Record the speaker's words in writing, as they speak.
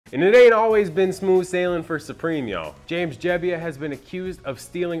And it ain't always been smooth sailing for Supreme, y'all. James Jebbia has been accused of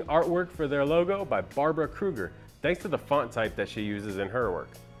stealing artwork for their logo by Barbara Kruger, thanks to the font type that she uses in her work.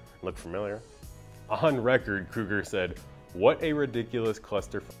 Look familiar? On record, Kruger said, "What a ridiculous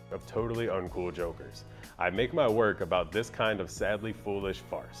cluster of totally uncool jokers. I make my work about this kind of sadly foolish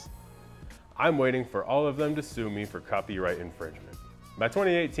farce. I'm waiting for all of them to sue me for copyright infringement." By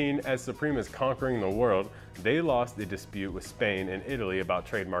 2018, as Supreme is conquering the world, they lost a dispute with Spain and Italy about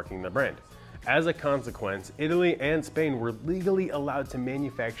trademarking the brand. As a consequence, Italy and Spain were legally allowed to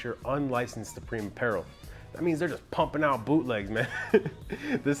manufacture unlicensed Supreme apparel. That means they're just pumping out bootlegs, man.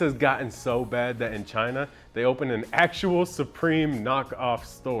 This has gotten so bad that in China, they opened an actual Supreme knockoff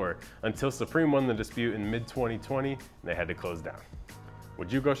store until Supreme won the dispute in mid-2020 and they had to close down.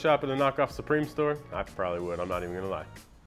 Would you go shop at a knockoff Supreme store? I probably would, I'm not even gonna lie.